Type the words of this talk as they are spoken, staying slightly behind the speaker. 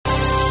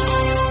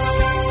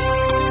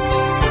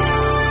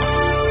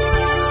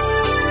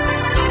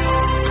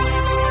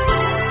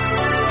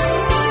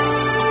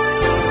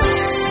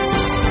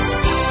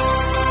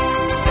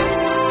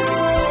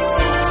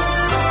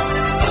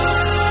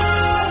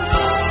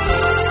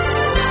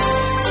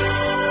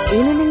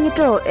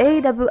Ejoito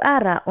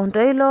AWR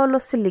ontoilo lo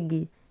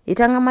siligi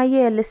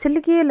itang'amayie le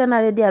siligi lena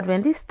Radio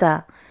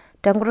Adventista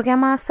tenkutuk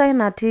Maasai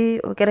natii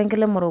orkerenket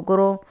le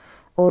Morogoro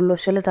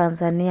olosho le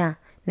Tanzania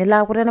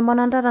nilakutene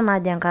monantara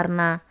naji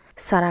enkarna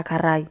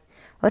Sarakarai.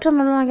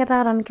 Otomono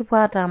ngetaara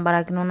nikipuata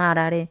mbarakino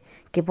narare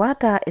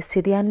kipuata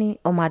eseriani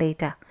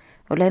omareita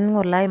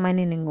oleningo lai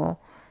maniningo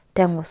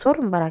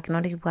tengosor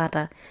mbarakino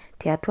nikipuata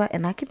tiatua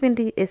ena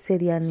kipindi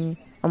eseriani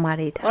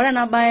omareita. Ore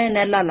na bae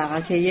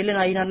nelala yele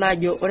na ina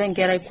lajo ore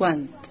nkerai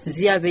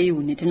kwanzia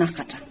beuni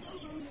tinakata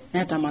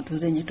neta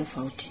matunzo yenye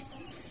tofauti.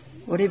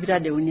 Ore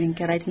bitade uni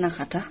nkerai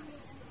tinakata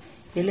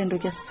yele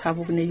ndoke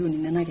sapuk ne yuni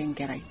nena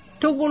nkerai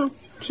tugul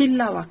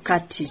kila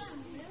wakati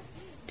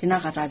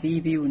tinakata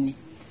biuni.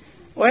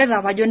 Ore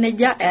rabajo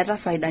neja eta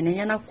faida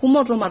nenyana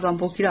kumoto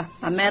matambokira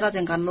amera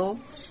tenkalo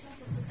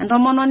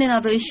entomononi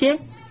natoishe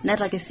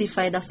neta kesi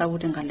faida sapuk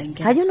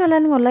tenkalenge. Hajuno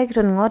laningo like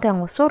to ngote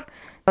ngosor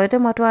oite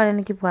matware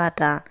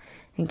nikipuata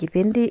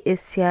enkipindi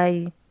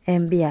esiai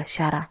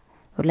embiashara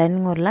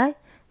olaningo lai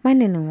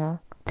maniningo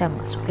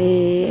tangosor.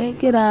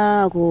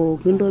 Kira ko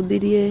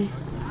kindobirie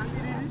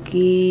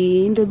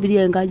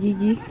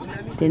ngajiji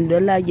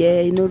tendola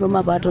je inoto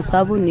mapato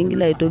sabu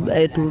ningila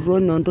ituro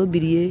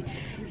nontobirie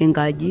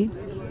engaji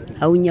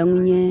au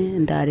nyangunye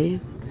ndare.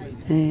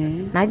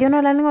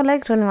 Najono laningo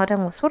like to ngote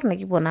ngosor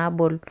nikipona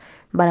abol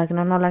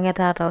barakino no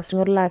langeta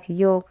osingolo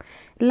laki yo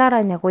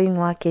laranya ko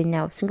ingwa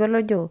Kenya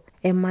osingolo jo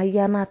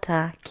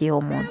emayanata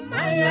kiomon.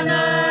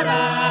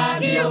 Mayanara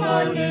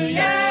kiomon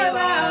ye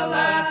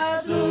baba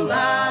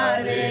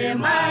subare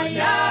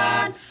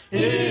mayan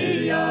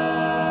iyo.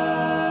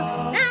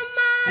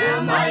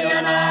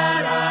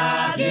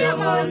 Mayanara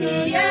kiomon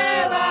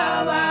ye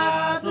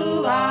baba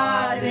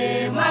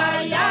subare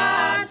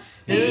mayan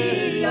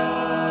iyo.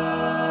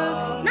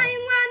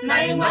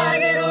 Naingwan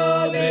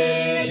gerobe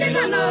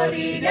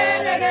lenanori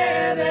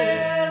deregebe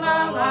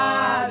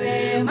baba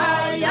be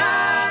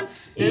mayan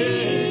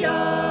iyo.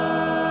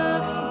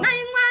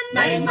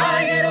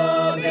 Naingwan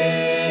gerobe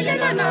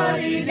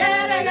lenanori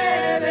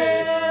deregebe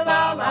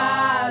baba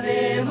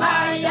be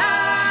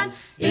mayan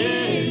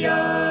iyo.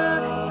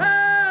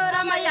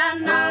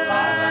 Ramayana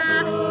la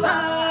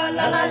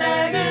la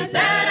legi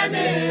sere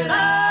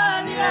mira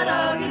mira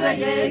rogi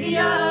vegi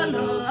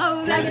yalo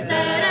legi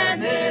sere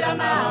mira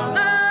na.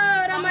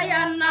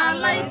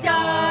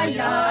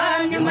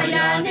 Ya ni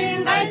mayani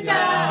ngaisa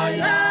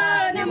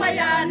ni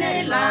mayani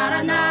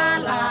la na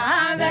la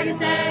begi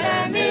sere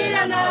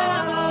mira no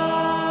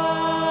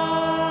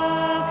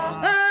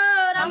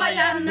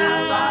Ramayana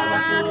la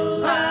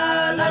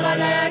la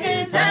legi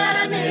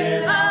sere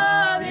mira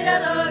mira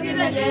rogi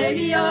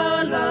vegi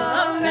yolo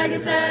begi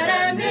sere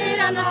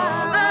mira no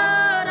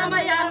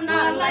Ramayana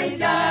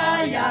laisa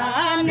ya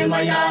ni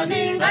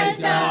mayani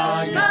ngaisa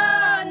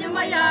ni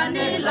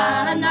mayani la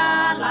na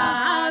la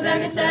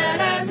begi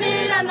sere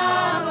mira no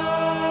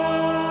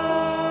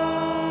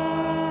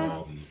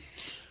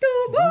tu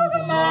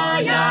buga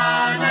maya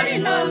nari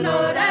no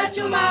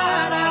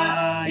resumara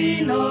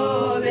ino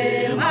be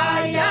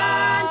maya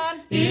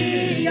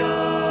iyo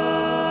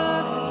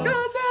tu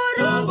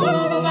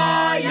buga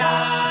maya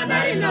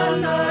nari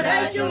no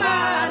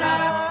resumara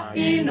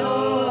ino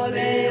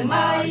be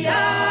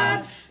maya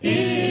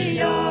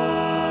iyo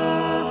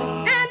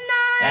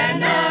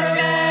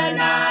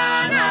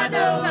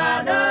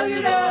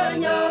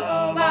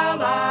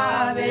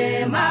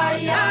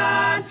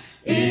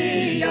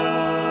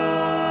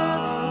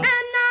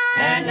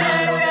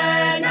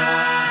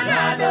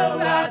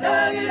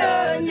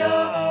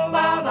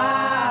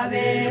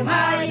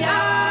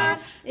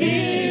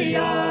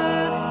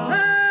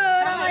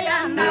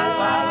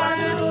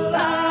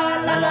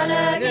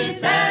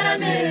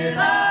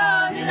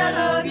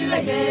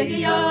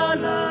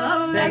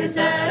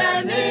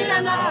Sere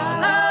mira na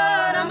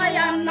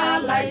Ramayana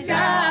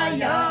laisa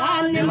ya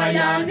ni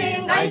mayani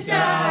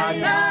ngaisa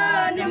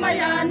ni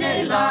mayani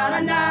la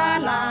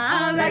la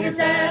begi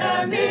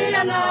sere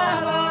mira na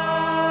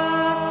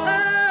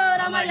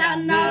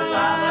Ramayana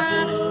la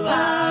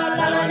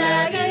la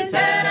begi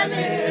sere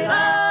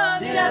mira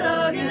mira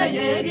rogi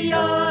vegi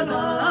yo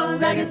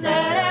begi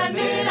sere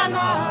mira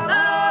na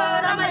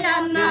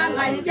Ramayana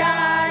laisa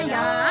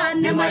ya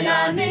ni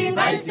mayani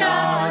ngaisa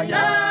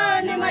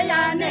ni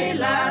mayani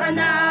la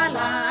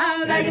la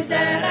begi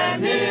sere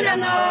mira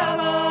na.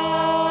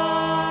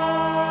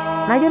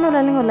 Najono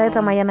lalingo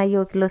laita mayana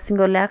yo kilo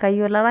singole aka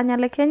yo laranya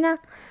le Kenya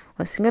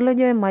osingolo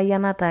jo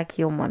mayanata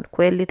kiomon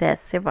kweli ta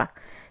sifa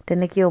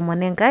tene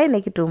kiomon enkai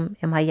nekitum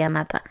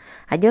mayanata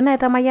ajona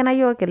eta mayana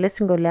yo kile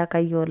singole aka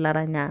yo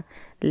laranya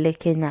le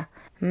Kenya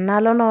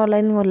nalono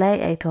lalingo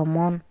lai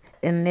aitomon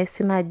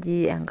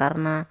enesinaji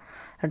enkarna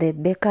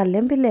Rebecca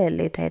Lembile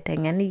le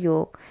taitengani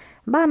yo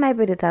bana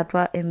ibede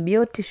tatwa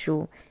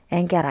embiotishu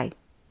enkerai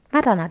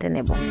atana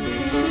tenebo.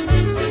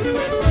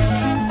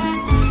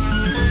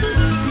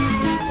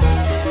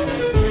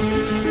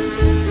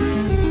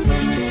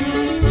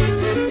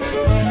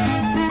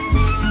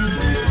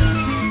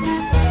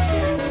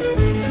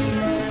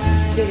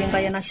 Jogi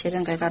ngai na shere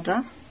ngai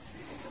kata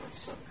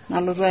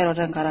nalotu airo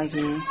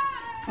tenkaraki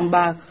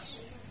mbak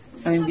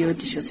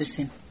biotisho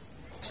sesen.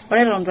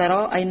 Ore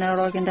rontero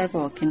ainaroro kintai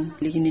pookin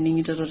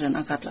likinining'ito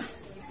tenakata.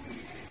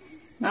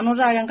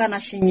 Nanuta ake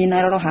nkanashinyi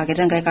naroro hake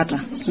tenkai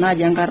kata.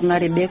 Naji enkarna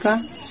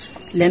Rebeka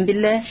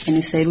Lembile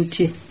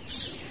enisairutie.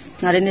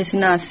 Narene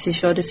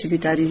sinaasisho te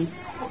sipitali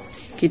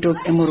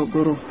kitok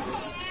Morogoro.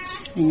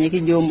 Ninye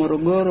kijo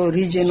Morogoro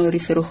Regional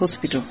Referral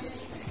Hospital.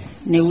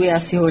 Newe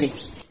asihore.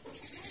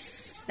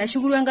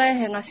 Nashukuru enkai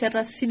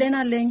hengasiata sidai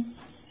naleng.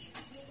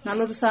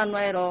 Nalotu sanu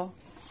airo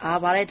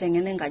aparai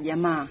tengene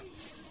nkajamaa.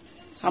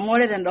 Amu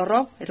ore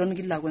tendorop eton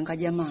kilaku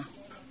enkajamaa.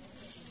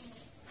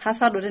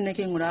 Hasa do tene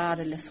king'ura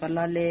tele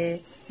swala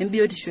le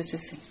embiotisho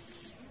sesen.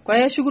 Kwa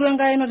hiyo shukuru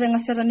enkai no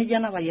tengasiata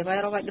nijana paye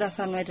pairo pagira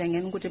sanu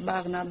aitengen nkuti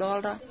bag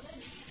nadolta.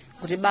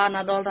 Kuti baa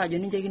nadolta ajo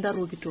ninche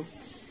kintarukito.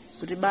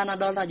 Kuti baa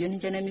nadolta ajo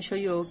ninche nemisho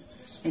yiok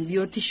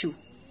embiotisho.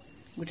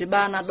 Kuti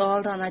baa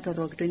nadolta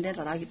naitorokito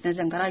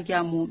tenkaraki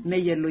amu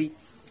meyioloi.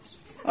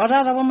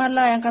 Otata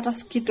pomala enkata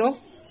kitok,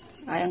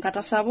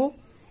 enkata sapuk,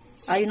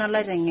 ayu nalo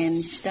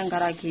aitengen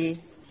tenkaraki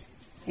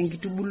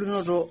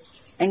enkitubulunoto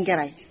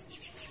enkerai.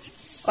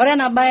 Ore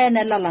ena bae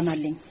nelala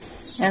naleng.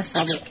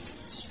 Esapuk.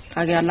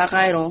 Kake alaka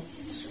airo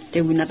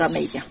tewueji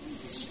natabaikia.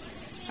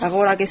 Kake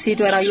ore ake sii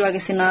erayu ake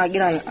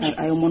sinagira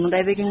aomonu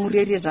ntae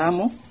peking'urieti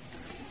taamu.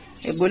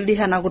 Egol dii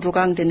ena kutuk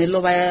ang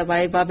tenelo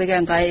paapik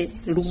enkai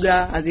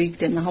lugha apik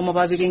tenahomo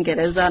paapik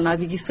Kingereza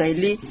napik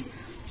Kiswahili.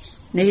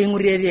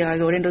 Neking'urieti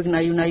kake ore entoki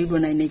nayieu duo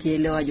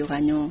nikielewa ajo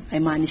kanyo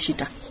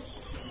aimaanishita.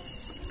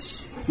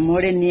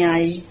 More ni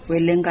ai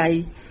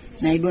welengai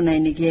naido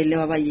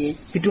nikielewa paye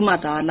pitum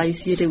atawala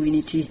sie tewueji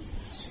nitii.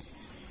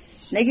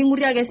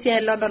 Neking'uria ake sii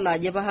elodol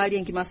ajo pahari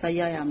enkimasai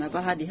ya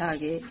mapahadi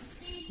hake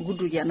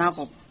ngudukia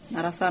nakop.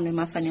 Narasa no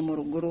masani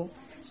Morogoro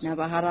na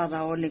bahara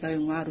ta olika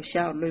ing'ua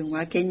Arusha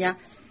oloing'ua Kenya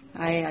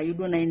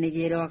ayudo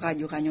nikielewa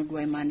kajo kanyo duo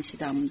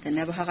aimaanishita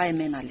mteneba haka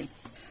emenale.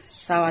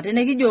 Sawa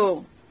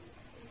tenekijo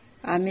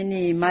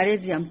amini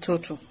malezi ya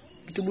mtoto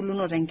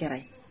kitubulunoto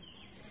enkerai.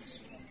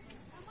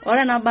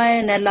 Ore na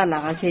bae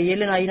nelala kake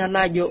yele na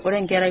inalajo ore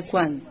enkerai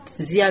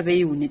kwanzia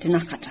peiuni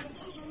tinakata.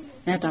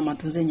 Neta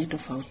matunzo yenye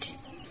tofauti.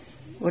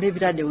 Ore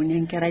bitade uni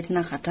enkerai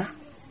tinakata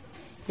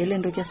yele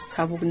ndoki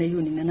sapuk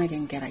neyuni nena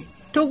enkerai.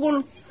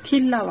 Tugul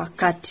kila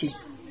wakati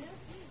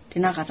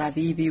tinakata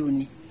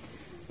peiuni.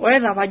 Ore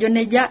tapajo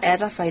neja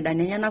eeta faida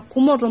nenyana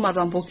kumoto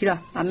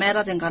matampokira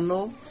amera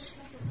tenkalo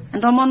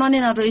entomononi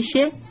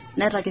natoishe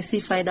neta ke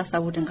si faida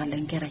sapuk tenkalo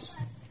enkerai.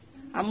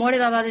 Amu ore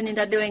tata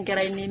tenintadewa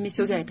enkerai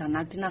nimisioki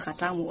aitanak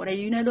tinakata amu ore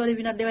yuni dole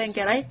binadewa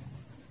enkerai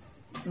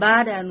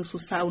baada ya nusu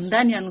saa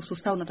ndani ya nusu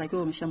saa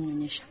unatakiwa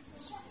umeshamnyonyesha.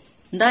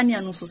 Ndani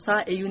ya nusu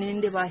saa eyuni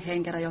ndiba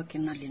enkerai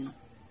okina lino.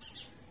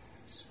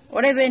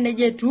 Ore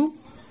beneje tu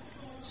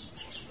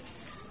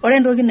ore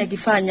ndoki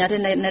nekifanya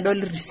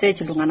nedol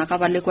research iltung'ana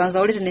kapale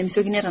kwanza ore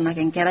tenemisioki netanak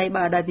enkerai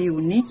baada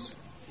piuni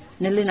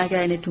nelo ina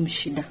kerai netum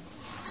shida.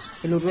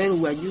 Elotu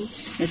airowuaju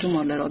netum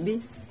oloirobi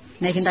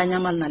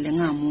nekintanyamal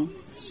naleng amu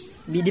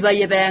bidiba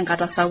yebe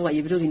enkata sapuk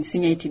ayebitoki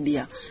nisinya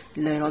itibia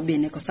oloirobi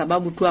ne kwa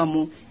sababu tu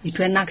amu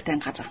itu enak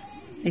tenkata.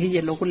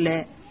 Nikiyelo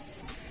kule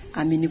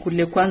amini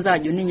kule kwanza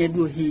ajo ninye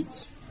duo hii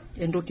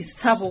endoki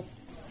sapuk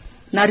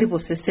naripo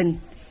sesen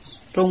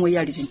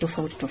tomoyiaritin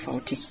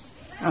tofauti.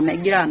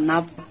 Amegira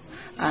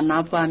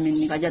anap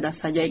amini kajada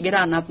saja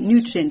egira anap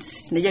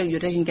nutrients neja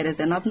yote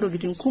Kingereza anap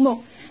ndokitin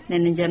kumok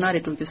nenje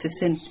naretoki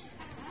sesen.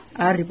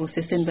 Aripo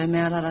sesen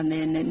bemearara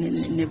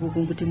ne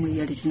bukunguti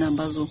moyiaritin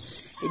ambazo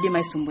idima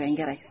isumbua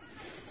enkerai.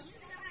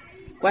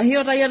 Kwa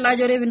hiyo tayari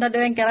ajore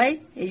bindadewa enkerai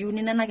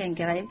eyuni nena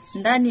enkerai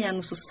ndani ya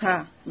nusu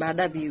saa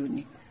baada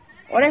biuni.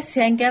 Ore si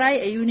enkerai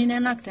eyuni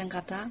nena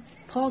tenkata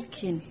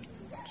pokin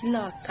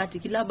kila wakati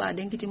kila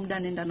baada enkiti muda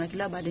nendana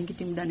kila baada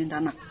enkiti muda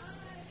nendana.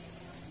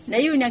 Na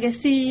yuni ake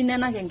si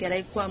nena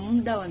enkerai kwa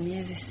muda wa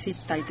miezi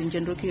 6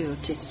 itinjendoki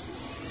yote.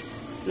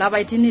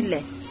 Labaitin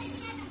ile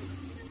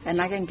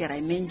enake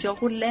enkerai minjo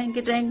kule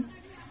enkiteng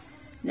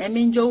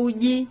neminjo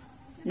uji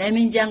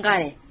neminjo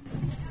enkare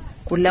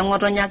kule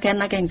ngotonya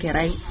kenake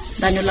enkerai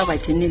danyo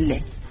labaitin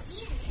ile.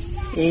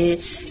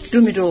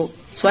 Tumito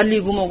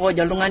swali kumok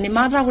ojo oltung'ani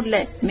mata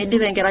kule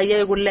midip enkerai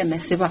yeye kule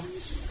mesipa.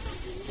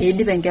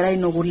 Idip enkerai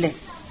no kule.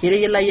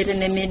 Yela yete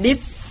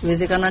nemidip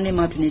wezekana ni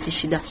matuneti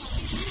shida.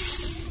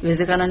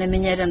 Wezekana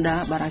neminyere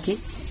nda baraki.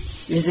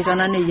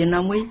 Wezekana ni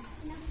yenamwe.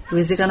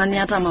 Wezekana ni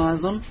hata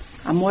mawazon.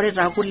 Amore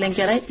ta kule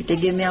enkerai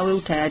itegemea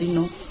wewe tayari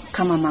no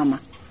kama mama.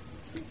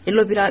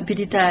 Elo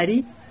piti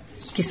tayari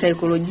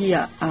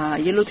kisaikolojia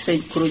yelo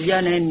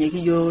kisaikolojia na yenye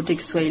kijo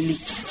Kiswahili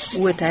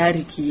uwe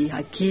tayari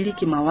kiakili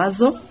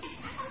kimawazo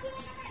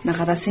na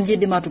kata sinje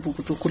de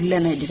matupukutu kule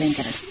na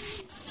idirengerai.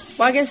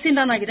 Wage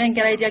sinda na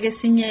kirengerai yake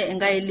sinye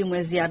engai elimu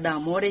ya ziada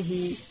amore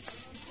hii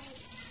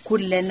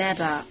kule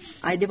neta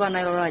aidipa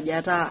na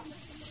iroraja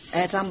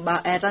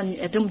eta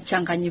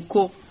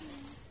mchanganyiko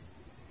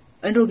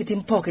endo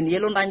kitimpoke ni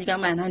yelo ndani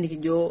kama yanani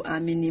kijo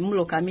amini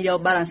mlo kamili au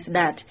balance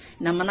diet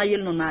na maana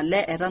yelo na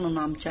le eta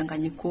na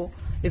mchanganyiko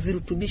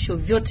virutubisho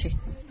vyote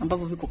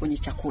ambavyo viko kwenye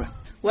chakula.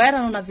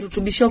 Waera na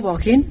virutubisho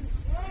pokin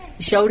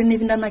shauri ni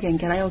vindana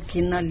kenkerai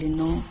okina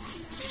lino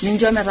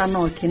ninjo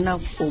metanoki na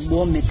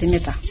obo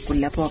metimita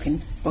kule pookin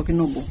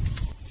obo.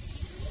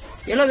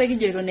 Yiolo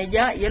pekijoito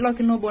neja, yiolo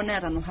kinobo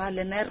neeta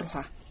nuhale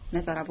neruha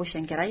netaraposha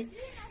enkerai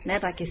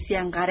neeta kesi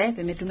enkare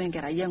pemetum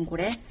enkerai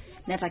enkure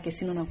neeta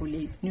kesi nona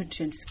kulie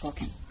nutrients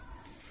pookin.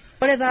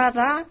 Ore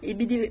taata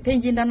ibidi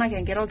penjindanaka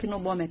enkerai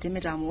kinobo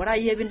metimita amu ore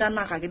iyie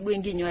pindanaka ake duo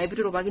enkinyo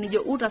epitiropaki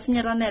nijo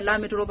utasinyata nela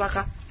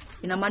mitiropaka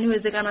ina maana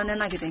iwezekana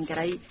nena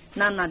kitenkerai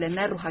nana le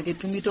neruha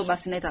ketumito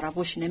basi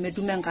netaraposhi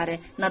nemetum enkare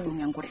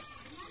nadung enkure.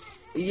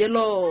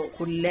 Yiolo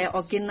kule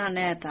okina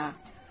neeta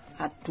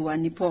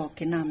atuani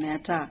pookin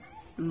ameeta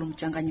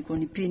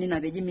lumchanganyikoni pini na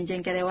beji minje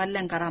enkerai wale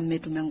enkare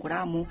metum enkure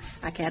amu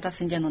akeeta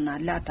sinje nona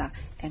lata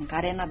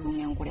enkare nadung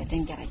enkure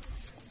tenkerai.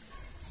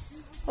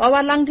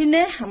 Wawalang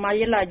tine ama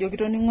yiolo ajo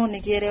kitoningo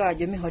nikielewa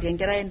ajo mihori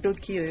enkerai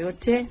entoki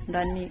yoyote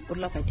ndani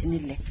ulapaitin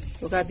ile.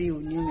 Ukapi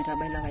uniu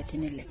metabai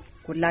lapaitin ile.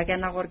 Kule ake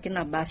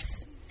nakorkina basi.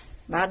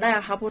 Baada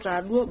ya hapo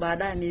taduo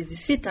baada ya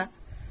miezi 6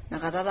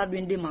 nakatata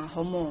duo ndima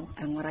homo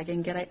aing'uraki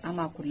enkerai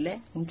ama kule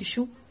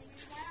onkishu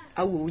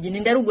au uji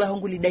ninderugu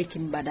ahonguli daiki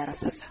mbadara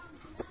sasa.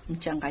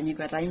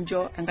 Mchanganyiko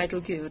atainjo enkai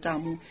toki yoyote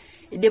amu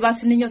idipa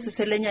sininyo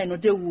seselenya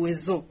inote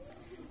uwezo.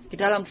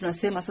 Kitaalamu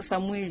tunasema sasa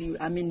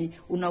mwili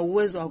una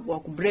uwezo wa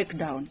ku break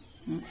down.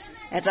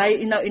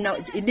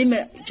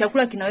 Idime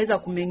chakula kinaweza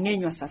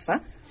kumeng'enywa sasa.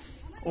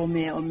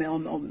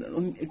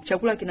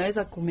 Chakula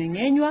kinaweza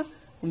kumeng'enywa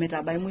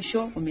umetabai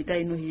mwisho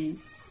umetaino hii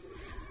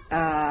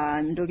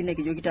ndio kile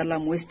kijo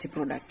kitaalamu waste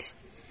product.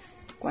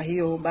 Kwa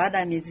hiyo baada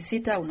ya miezi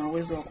 6 una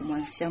uwezo wa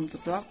kumwanzishia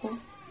mtoto wako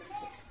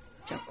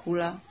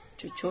chakula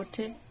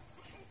chochote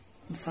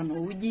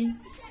mfano uji,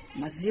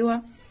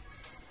 maziwa,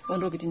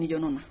 ondo kitini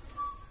jonona.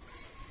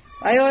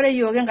 Ayore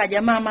yoge nga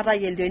jamaa mata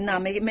yeldio ina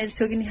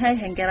merisokini hai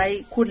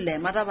hengerai kule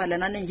mata vale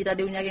nane njita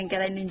de unyage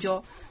hengerai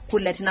ninjo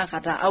kule tina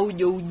kata au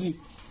jo uji.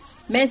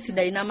 Mesi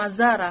da ina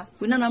mazara,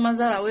 wina na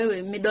mazara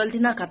wewe midol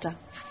tina kata.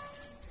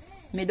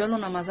 Midolo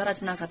na mazara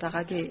tina kata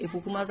kake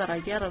epuku mazara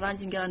kiara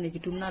ranji ngera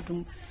nekitum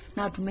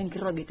natum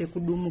enkirogete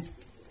kudumu.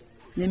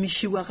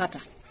 Nemishiwa kata.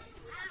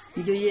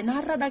 Nijo ye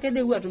narra dake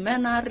de watu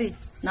menari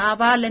na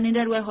vale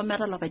ninderwe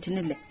hometa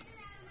lapaitinile.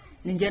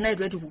 Ninjena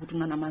itwetu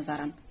kukutuna na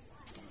mazara.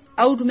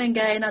 Au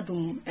tumengera ina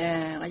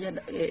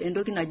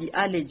endoki naji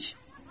allergy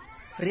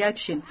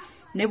reaction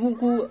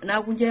nebuku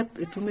na kunje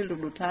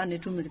tumiludota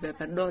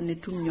netumilipepedo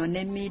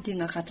netumnyone miti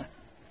ngakata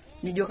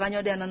nijo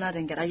kanyode anana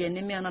rengera ye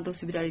nemi ana to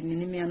sibitali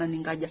nimi ana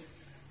ningaja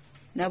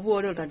nabu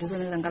ore tatizo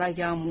ne rengara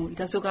kyamu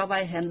itasuka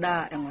bai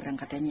henda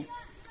engorengatenye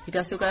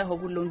itasuka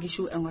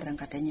hokulongishu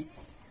engorengatenye.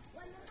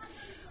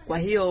 Kwa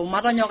hiyo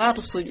matonyoka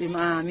tusuji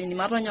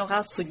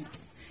matonyoka suji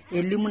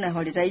elimu na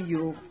holita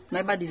hiyo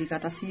maibadilika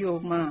tasiyo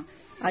ma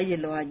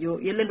ayelo ajo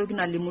yele ndo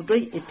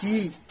kinalimutoi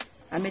eti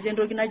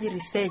ametendo kinaji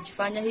research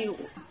fanya hii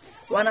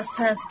wana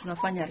science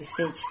tunafanya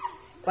research.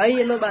 Kwa hiyo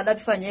yelo baada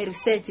tufanye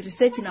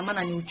research ina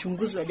maana ni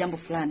uchunguzi wa jambo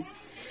fulani.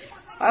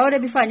 Aore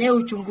bifanye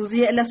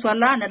uchunguzi ile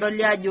swala na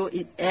doli ajo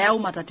au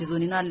matatizo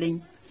ni nale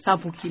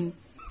sapukini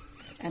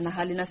ana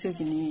hali nasio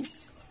kini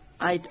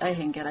ai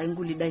hengera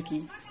inguli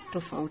daki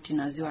tofauti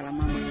na ziwa la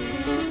mama.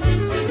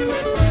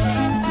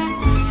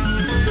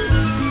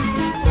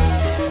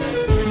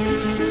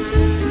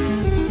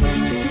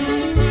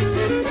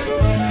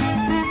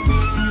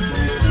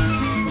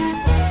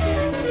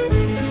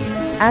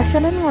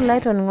 Ashalan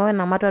wallahi to ningo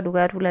na matwa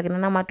duga tula kina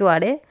na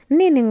matware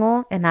ni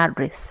ningo en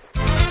address.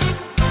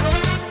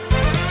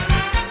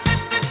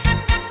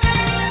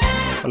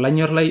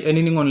 Olanyor lai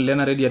eniningon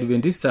lena Radio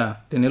Adventista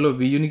tenelo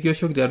bi unikio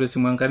shok diado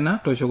simankarina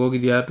to shoko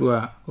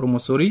kidiatua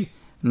Romosori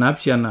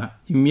napshana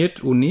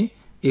imiet uni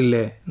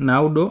ile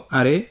naudo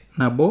are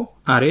nabo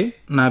are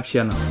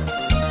napshana.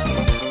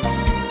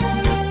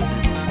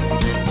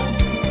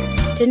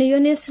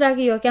 Teniyoni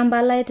siragi yo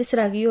kiambala eti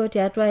siragi yo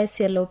tiatua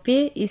SLOP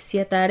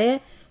isietare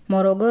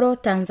Morogoro,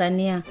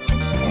 Tanzania.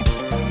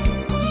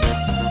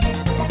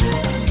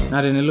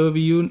 Na tenelo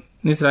biyu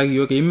ni siragi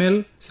yo ke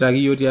email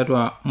siragi yo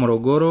tiatua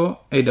Morogoro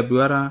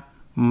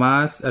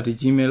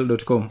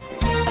awr@gmail.com.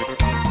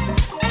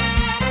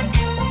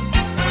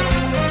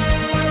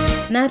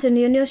 Na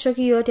teniyoni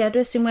oshoki yo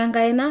tiatua simu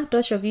enkaina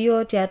to shoki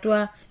yo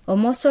tiatua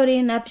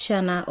Omosori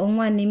napishana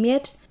ongwani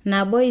miet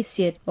nabo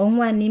isiet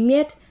ongwani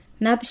miet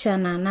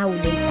napishana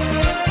naude.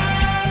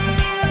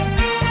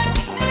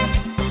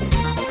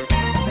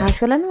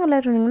 Asholani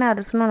wala tuningina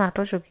adusuno na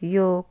tosho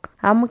kiyo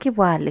amu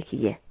kipwale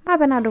kiye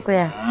mape na duko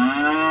ya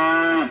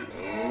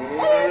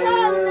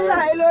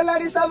Hello la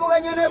risamu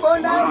ganyone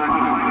bonda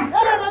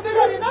era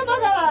rabiro ni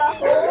namagara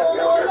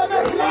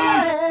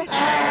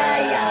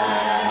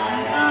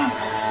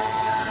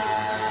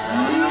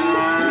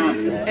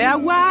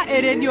Ewa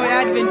radio ya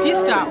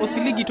Adventista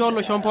osiligi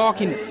tolo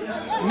shompokin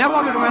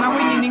Nepo kitungana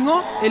wini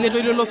ningo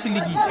eletoilo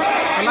siligi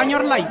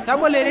Olanyor lai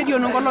tabole radio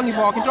nongolongi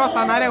pookin to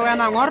sanare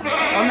wena ngor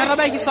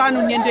ometabai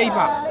kisanu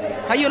nienteipa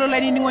Kayolo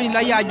lai ningo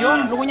nilai ajo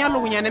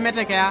lukunya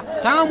nemetekea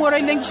tanga moro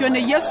ile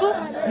nkishone Yesu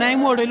na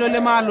imoro ile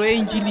malo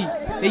injili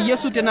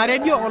Yesu tena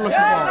radio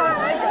oloshopo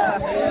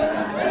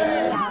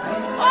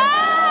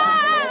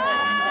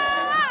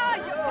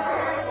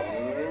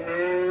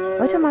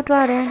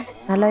ochomatware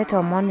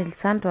naloitomon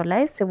ilsanto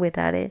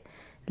laisibwitare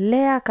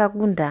Lea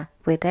Kagunda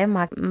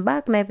pwetaima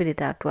mbak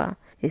naipirita atua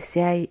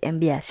esiai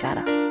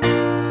embiashara.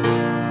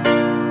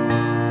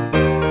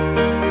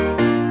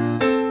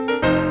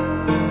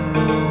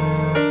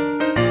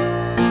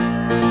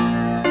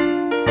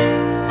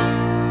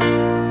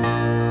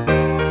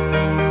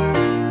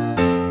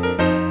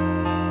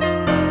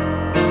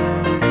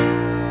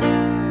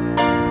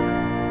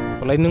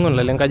 Olainingon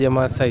lalenkaji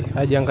Maasai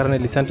aji enkarna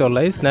Elisante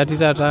Olais natii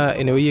taata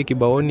enewueji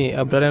Kibaoni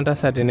abrare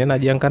entasat ene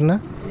naji enkarna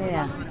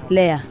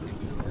Lea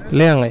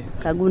ngai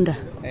Kagunda.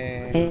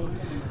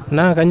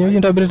 Naa kanyoo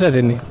intobirita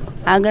tene?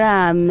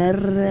 Agira amir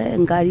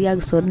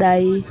nkariak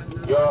sodai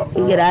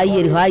kigira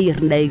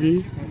ayier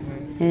ndaiki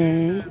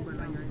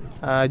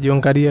Ajo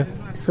nkariak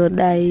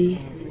sodai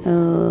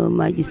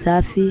maji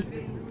safi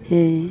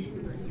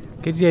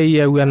ketii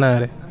ayau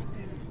enaare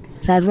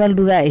tiatua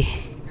ildukai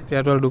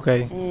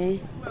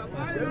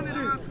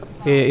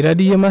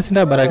Iradi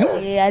masinda baraka?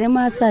 Are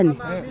maasani.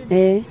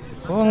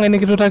 Ngai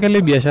nikitutaka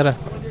le biashara?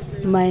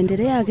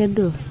 Maendeleo ake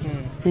do.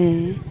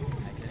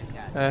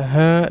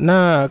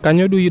 Na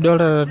kanyoo duo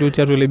idolta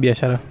tiatua le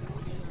biashara?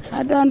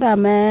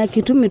 Adonta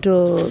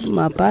kitumito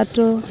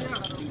mapato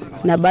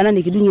na bana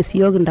nikidunye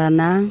siyoki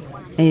ndana.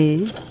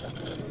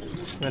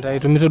 Meta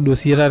itumito duo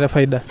siye taata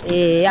faida?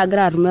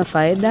 Agira atum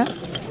faida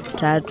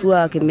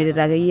tiatua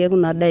kimirita akeyie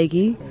kuna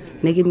daiki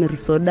nikimir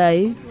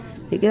sodai.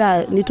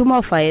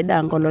 Nituma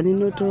faida nkoloni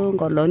noto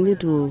nkoloni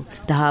tu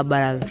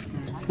tahabaraka.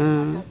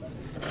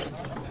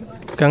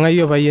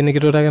 Kangayo paye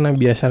nikitutaka na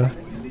biashara?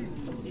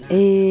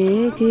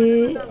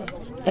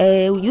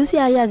 Ujusi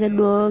aya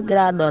kedo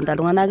gira donta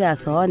tungana ga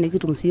so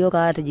nikitum siyo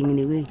ka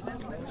atijingine we.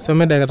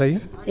 Some dakatayi?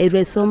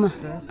 Ewe soma.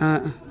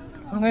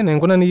 Ngai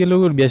nenguna ni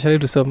yelo biashara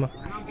tusoma.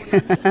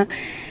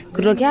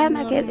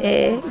 Kutokeana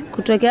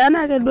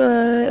kedo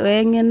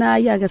wengena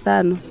ya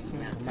kesano.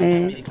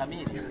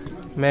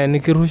 Me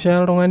nikirusha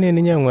oltung'ani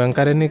ninyangu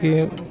enkare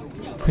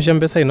nikirusha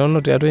mpesa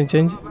inono tiatua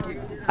enchange?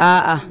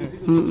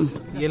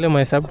 Yele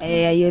mahesabu?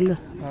 Ayelo.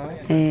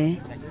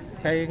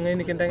 Kai ngai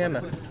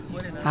nikintengena?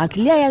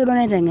 Akilia ya kedo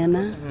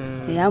naitengena.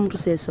 Mtu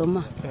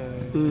sesoma.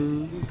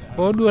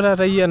 Oduo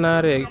taata yie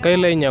enaare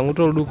kailo ainyangu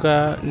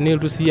tolduka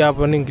niltu siya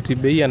apon enkiti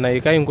bei enaa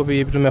kai inko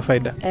peyie pitum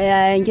faida?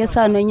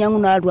 Enkesano ainyangu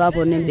naaltu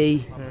apon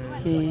embei.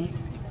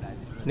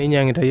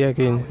 Ninyang'ita yie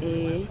ake inye?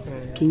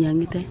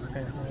 Kinyang'ita.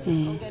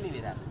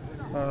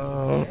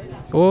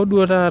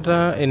 Oduo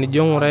taata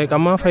enijo ng'urai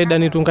kamaa faida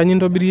nitum kanyoo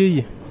intobirie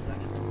yie?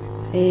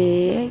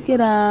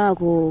 Kira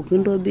aku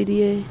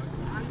kintobirie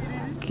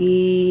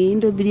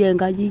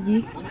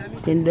nkajijik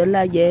tenidol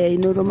ajo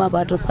inoto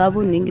mapato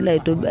sapuk ningila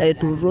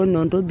aitururo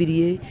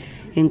nontobirie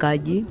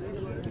enkaji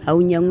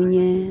au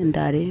nyang'unye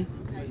ntare.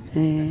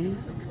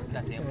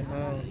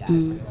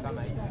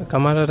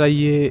 Kamaa taata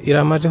yie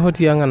iramatisho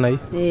tiang' enai?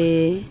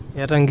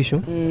 Iyata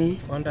nkishu?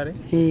 Ontare?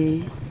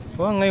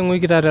 Ngai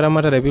ing'uiki taata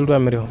eramatare piiltu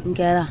amirisho?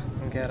 Nkera.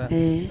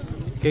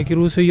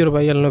 Kekiruhusu yie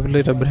orpayian lino piilo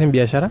aitobir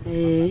biashara?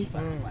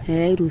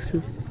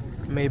 Iruhusu.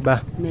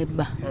 Meiba?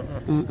 Meiba.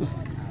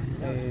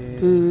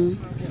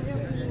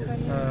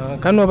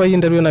 Kanu apa yie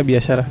interua ena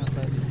biashara?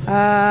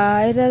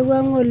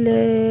 Aiterua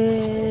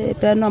ng'ole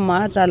peno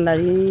maata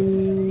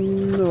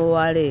larin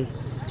are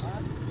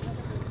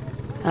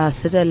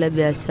aasita ele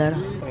biashara.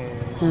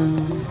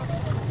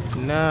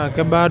 Naa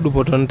kebaa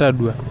dupoto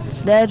nitadua?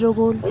 Sidai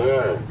tukul.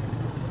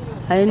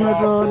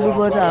 Ainoto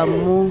dupoto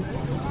amu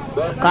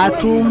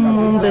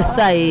katum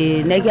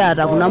mpesai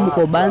nekiata kuna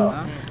mukobani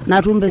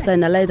natum mpesai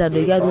nalo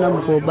aitadoiki atua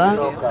mukoba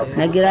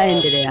negira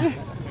aendelea.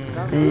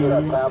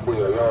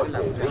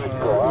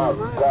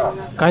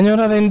 Kanyoo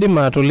taata indim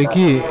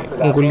atoliki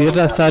nkulie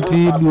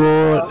tasati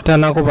duo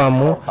tenakop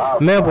amu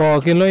mee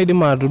pookin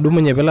loidim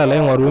atudumunye piilo alo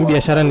aing'oru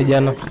biashara nijo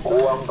ena?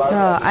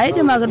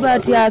 Aidim ake duo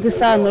atiaki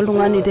sana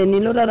oltung'ani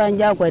tenilo taata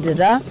nji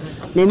akwetita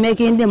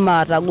nemekindim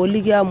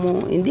atagoliki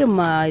amu indim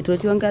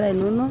aitotio nkera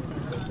inono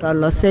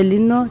tolosek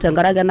lino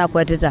tenkaraki ena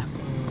kwetita.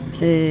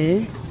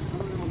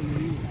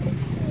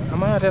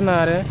 Amaa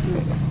tenaare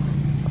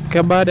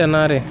kebaa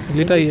tenaare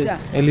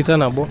elita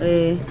nabo?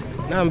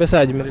 Naa mpesa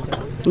aja imirita?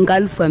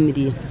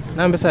 2,000.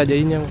 Naa mpesa aja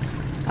inyang'u?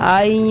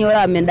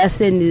 Ainyora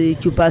mendaseni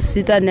chupa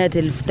 6 net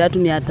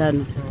 3,500.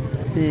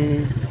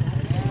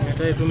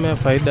 Metaa itumia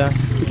faida?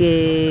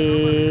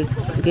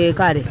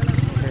 Kare.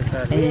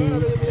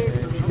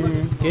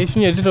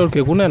 Keishunye tito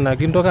orkekun enaa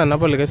kintoka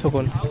anap likae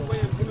sokoni?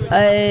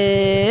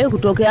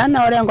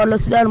 Kutokeana ore enkolong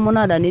sidai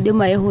ormunada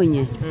nidim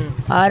aihunye.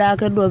 Are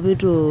ake duo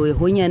pitu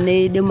ihunye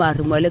neidim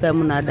arrimo likae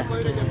munada.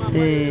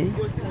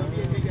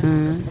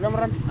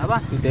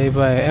 Sidai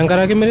pae.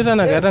 Enkaraki imirita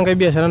na keeta enkae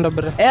biashara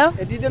ntobirita?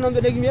 Etii teno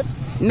mbenek imiet?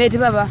 Metii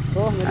papa.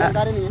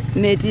 Enkare ninye?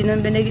 Metii no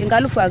mbenek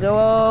 1,000 ake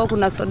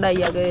kuna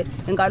sodai ake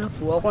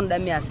 1,000 okunda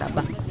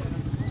 700.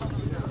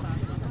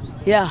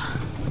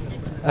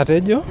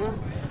 Atejo?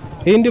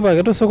 Indip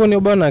ake tosokoni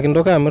obo naa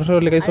kintoka amir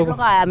tolikae sokoni?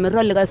 Kintoka amir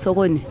tolikae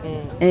sokoni.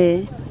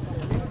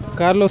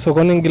 Kalo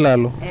sokoni ingila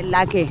alo?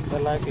 Elake.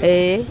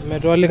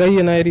 Metua likae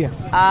ina area?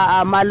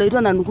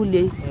 Maloito nanu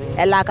kulie.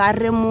 Elake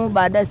aremu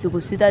baada ya siku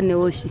 6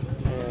 neoshi.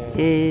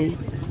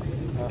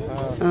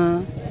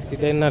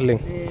 Sidai naleng.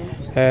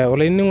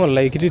 Olainining'o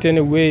lai kitii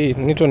tenewuei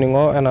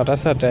nitoning'o ena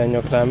tasat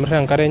enyokita amirr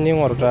enkare enye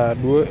ing'orita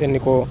duo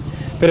eniko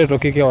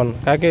peretoki keon.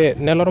 Kake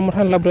nelo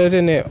ormurran labda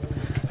tene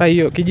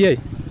raio kiji ai?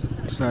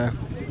 Saya.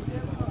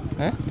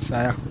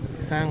 Saya.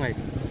 Saya ngai?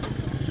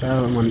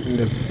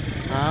 Mandem.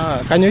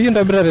 Kanyo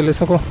intobira tele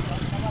soko?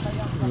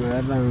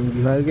 Meeta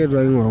nkifake tu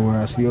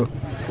aing'orng'ora siyo.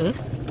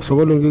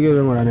 Soko longi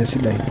ng'ora na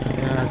sidai.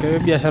 Ke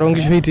biashara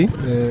onkishu iti?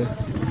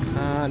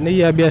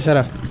 Neyia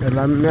biashara?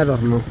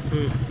 Metorno.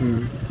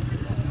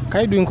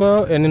 Kaidu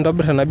inko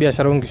enintobir ena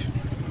biashara onkishu?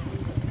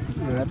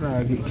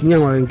 Meeta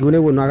kinyang'u ake nkishu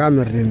neponu ake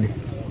amirr tene.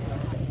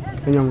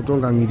 Kinyang'u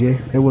toonkang'itie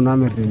neponu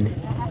amirr tene.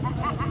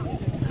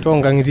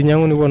 Toonkang'itie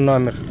inyang'u neponu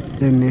amirr?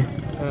 Tene.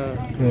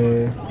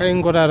 Kai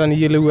inko taata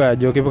niyiolou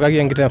ajo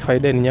kipikaki enkiteng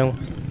faida eninyang'u?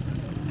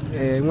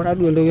 Ng'ura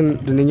duo entoki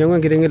teninyang'u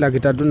enkiteng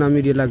 300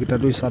 namirie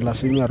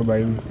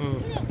 330-40.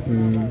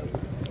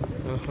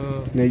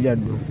 Nejia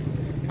duo.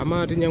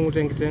 Amaa tinyang'u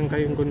tenkiteng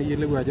kai inko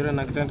niyiolou ajo ore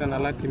ena kiteng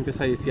tenalak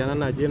impisai esiana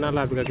naje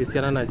nalo apikaki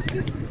esiana naje?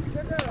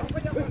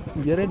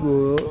 Njere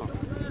duo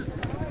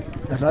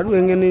etaa duo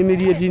eng'eno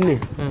emirie tine.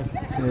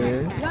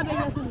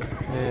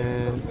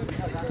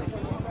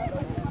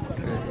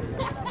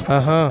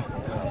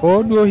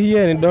 Duo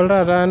hiyie nidol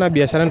taata ena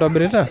biashara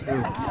intobirita?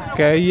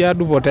 Keyia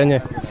dupoto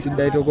enye?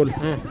 Sidai tukul.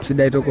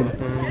 Sidai tukul.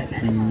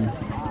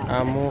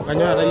 Amu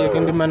kanyo taata yie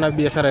kindim ena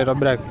biashara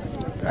aitobiraki?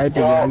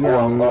 Aitobiraki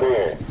amu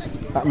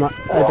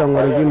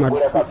aitong'oriki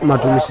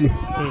matumisi.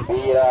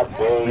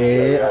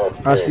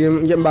 Asie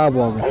mbaa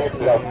pookin.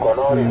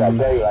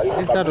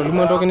 Isa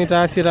tolimu entoki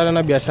nitaasie taata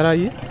ena biashara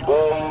yie?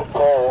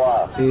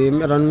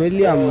 Meton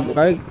melio amu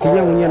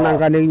kinyang'unye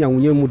nanga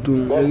nikinyang'unye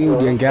mutum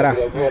nikiudie nkera.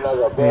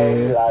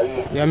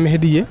 Yamirr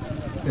diyie?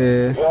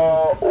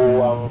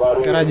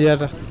 Nkera aja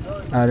iyata?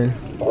 Are.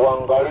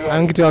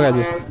 Ankitiak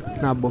aja?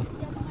 Nabo.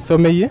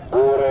 Isome yie?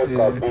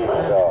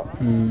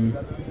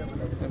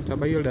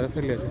 Tabayie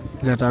oldarasa liaja?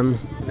 Le tano.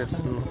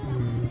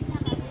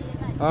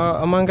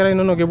 Amaa nkera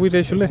inonok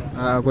kepuoito shule?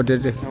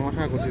 Kutitik.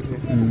 Eng'orra kutitik.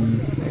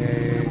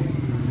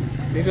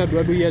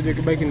 Nitadua duo yie ajo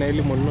kibaiki na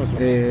elimu noto?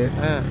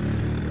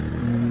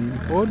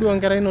 Duo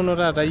nkera inonok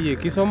taata yie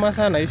kisoma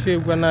sana isho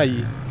epuo naa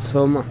yie?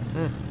 Soma.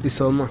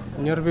 Isoma.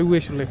 Inyor peepuo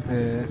shule?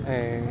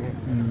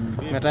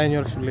 Metaa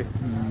inyor shule?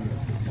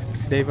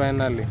 Sidai pae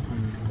naleng.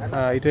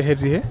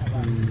 Itehetihe?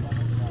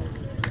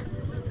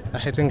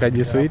 Aheti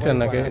nkaji esoit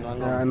enake?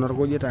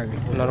 Enorkujita ake.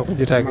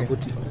 Enorkujita ake?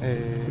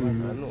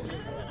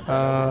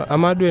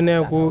 Amaa duo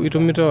eneeku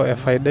itumito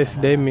efaida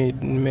sidai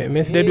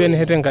mesidai duo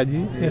eniheti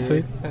enkaji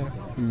esoit?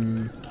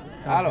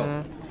 Halo.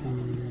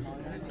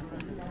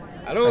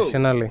 Ashe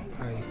naleng.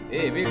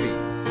 Vipi?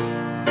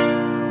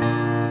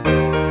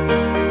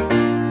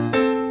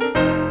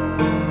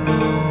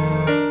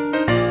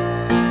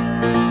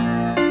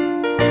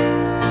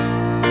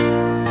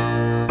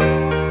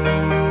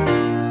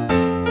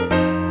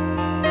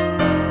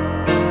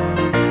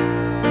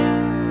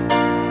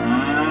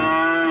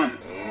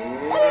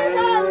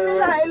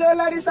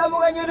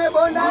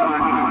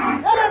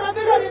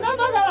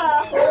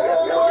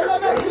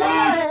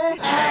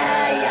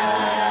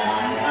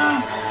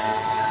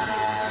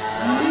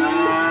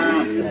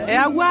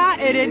 Eawua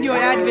eredio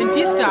ya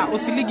Adventista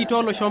osiligi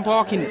tooloshon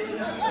pookin.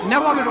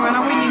 Nepooki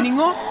iltung'anak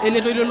oinining'o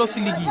eletoilo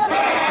losiligi.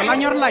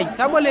 Olanyor lai,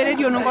 tabolo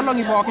eredio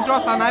nonkolong'i pookin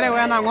toosanare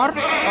wenang'or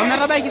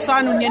ometabaiki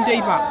saa 4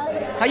 enteipa.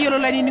 Tayiolo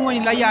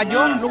lainining'oni lai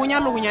ajo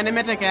lukunya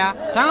nemetekeya.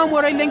 Tang'amu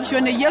oroilo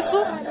lenkishon e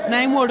Yesu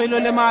naimu oroilo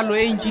lemaalo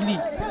e Injili.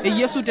 E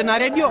Yesu tena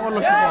redio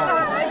olosho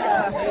pookin.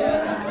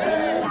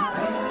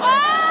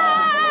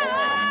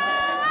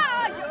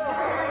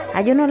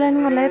 Ajo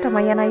nolainining'o lai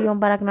tamayiana yiok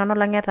mbarakinoto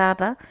lang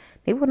etaata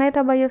nipuo naa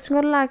aitabaiki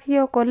osinkolio laaki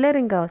yiok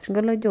oleringa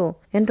osinkolio ojo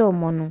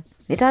entoomonu.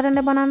 Nitaata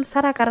eneba nanu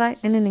Sara Karai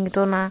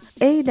ninining'ito naa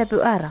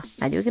AWR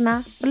najoki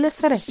naa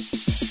olesere.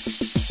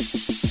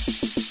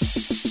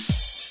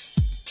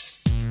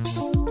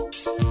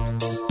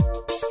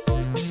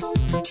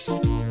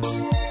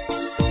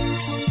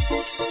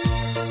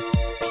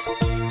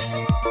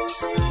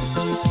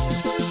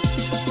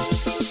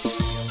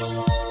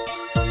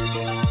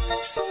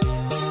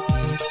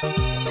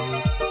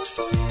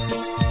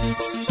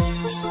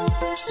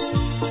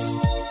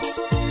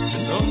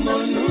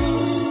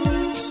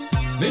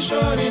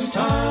 In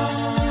time,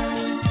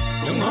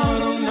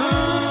 tomorrow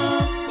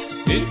now,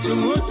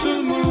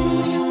 itumutumu,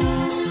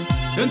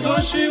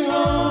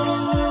 entoshiwa,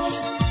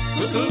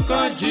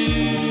 utukaji,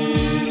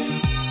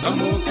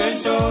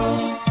 amukendo,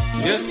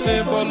 yese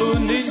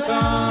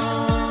bolunika,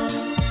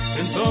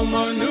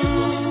 entomanu,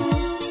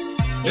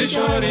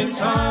 in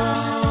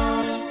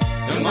time,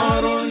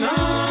 tomorrow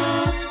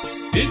now,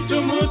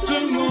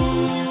 itumutumu,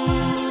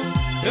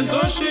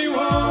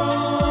 entoshiwa,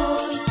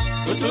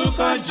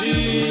 utukaji.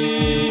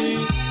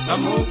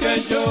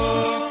 Amukejo,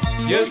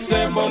 yes,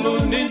 a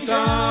balloon in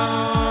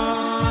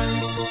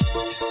time.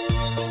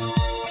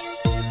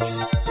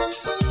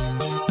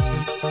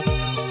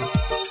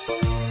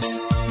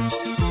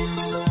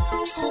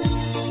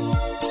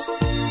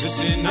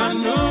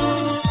 Sinano,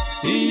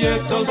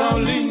 yet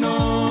all no,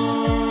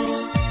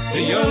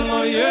 Yolo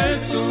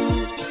Yesu,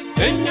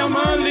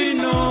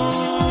 enyamalino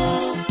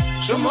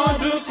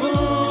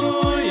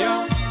shomodukuya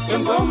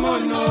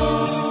engomono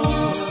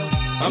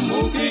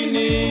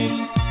amukini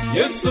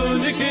Yesu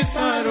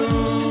nikisaru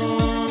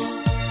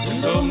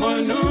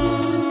ndomonu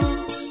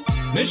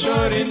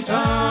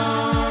nishorinta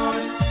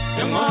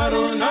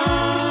yamaruna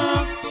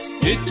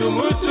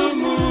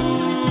itumutumu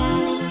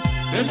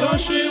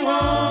netoshiwa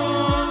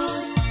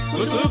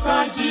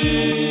kutukaji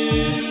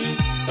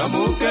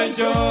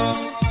amukejo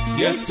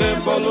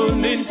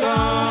yesemboluninta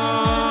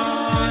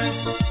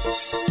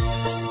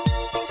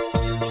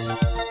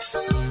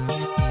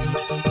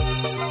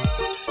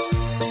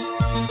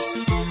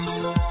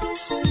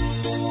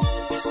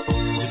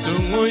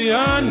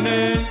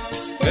Yane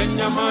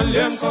Kenya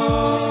Malemko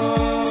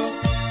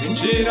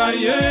Injira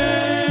ye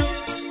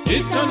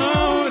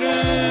Itanaure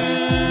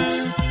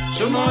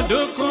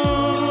Shumaduku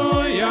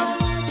ya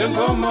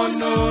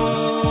Tengomono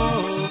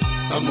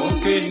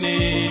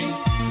Amukini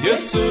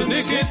Yesu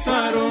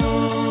nikisaru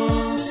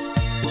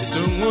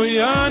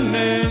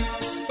Tunguyane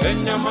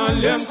Kenya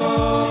Malemko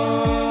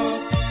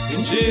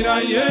Injira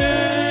ye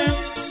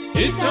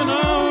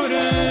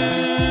Itanaure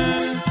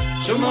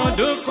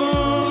Shumaduku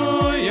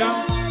ya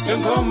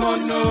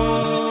Tengomono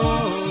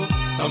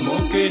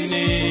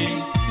amukini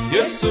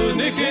Yesu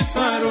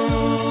nikisaru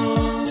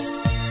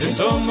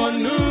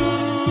Ntomonu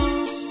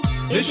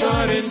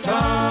nisharinta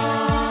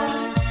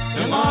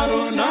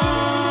Nemaruna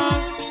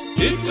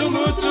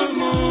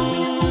itumutumu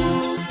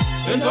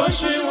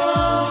Ndoshiwa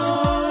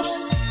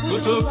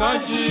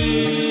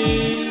kutukaji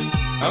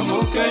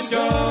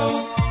amukejo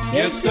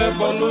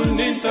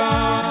yeseboluninta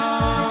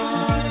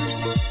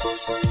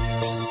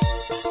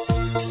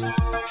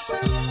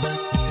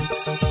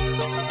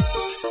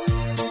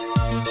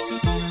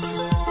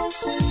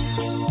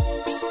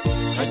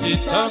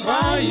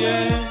Tabaye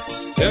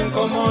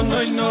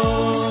tenkomono ino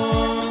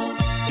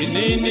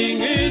inini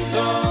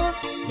ngito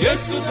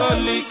Yesu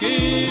toliki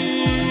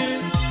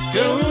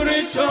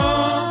keurito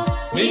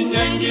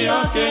minyengi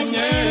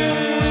akenye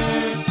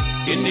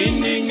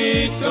inini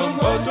ngito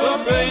mboto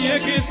peye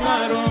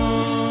kisaru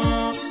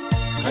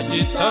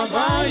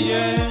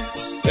Ajitabaye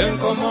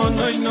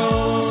tenkomono ino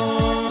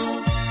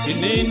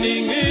inini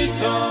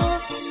ngito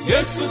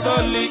Yesu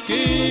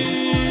toliki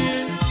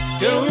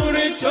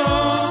keurito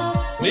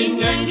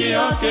Ninyengi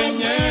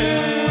akenye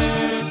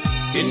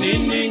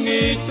Kinini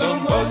ngito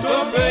mboto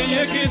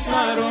peye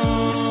kisaru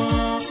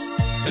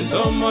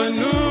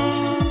Ntomonu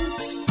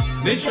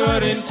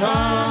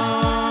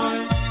nishorintai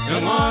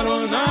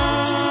Yamaruna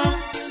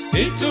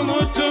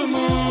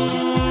itumutumu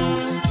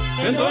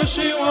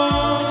Ndoshiwa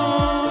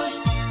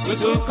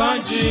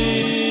kutukaji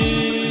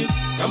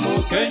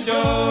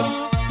Kamukejo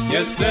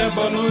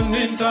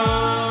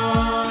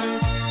yesebolunintai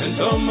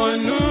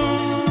Ntomonu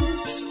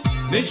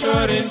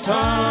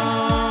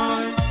nishorintai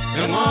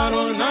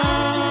Yamaruna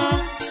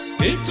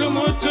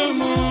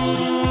itumutumu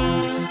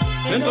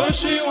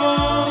Ndoshiwa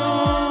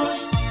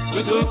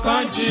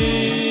kutukaji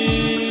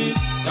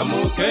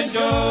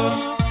Kamukejo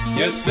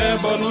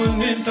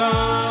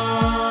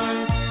yesebolunintai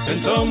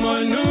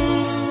Ntomonu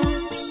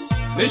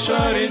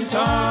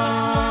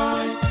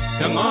nishorintai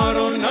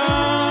Yamaruna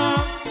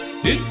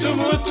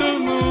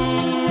itumutumu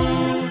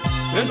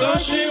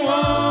Ndoshiwa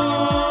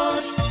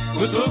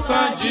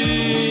kutukaji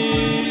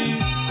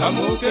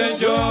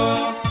Kamukejo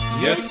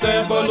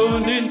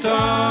yeseboluninta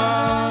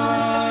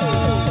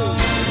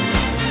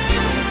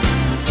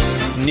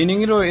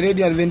Niningiro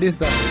Radio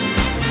Adventista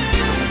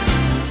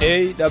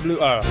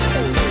AWR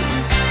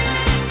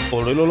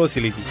Olololo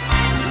Siliki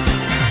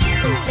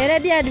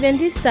Radio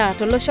Adventista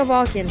tolosho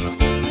pookin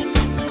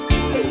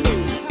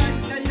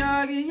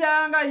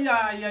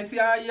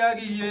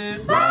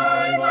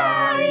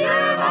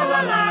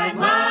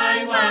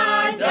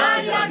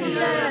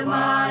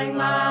Bye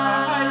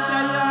bye,